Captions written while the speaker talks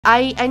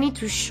I need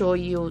to show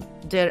you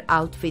their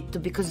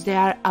outfit because they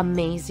are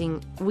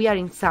amazing. We are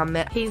in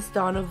summer. He's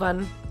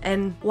Donovan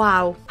and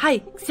wow. Hi,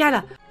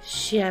 Xiala.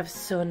 She has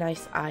so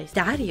nice eyes.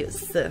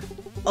 Darius.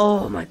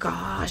 Oh my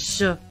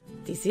gosh.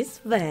 This is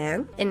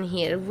Van. And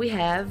here we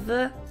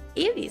have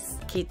Iris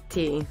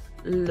Kitty.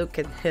 Look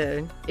at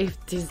her.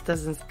 If this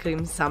doesn't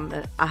scream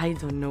summer, I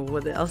don't know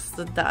what else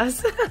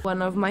does.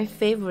 One of my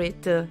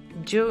favorite,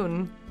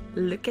 June.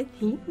 Look at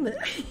him.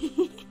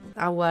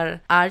 Our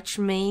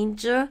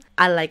archmage.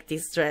 I like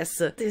this dress.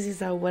 This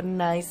is our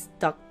nice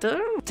doctor.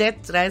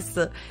 That dress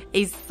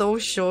is so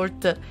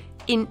short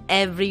in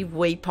every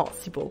way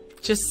possible.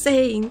 Just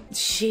saying.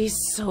 She's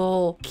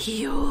so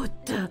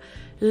cute.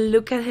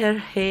 Look at her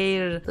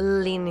hair,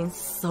 leaning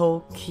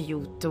so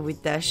cute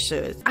with that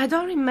shirt. I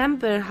don't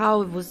remember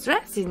how it was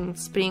dressed in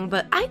spring,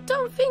 but I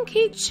don't think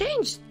he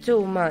changed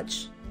too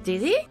much.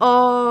 Did he?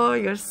 Oh,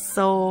 you're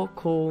so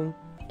cool.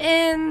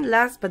 And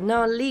last but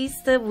not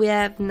least, we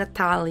have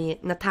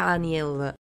Nathaniel.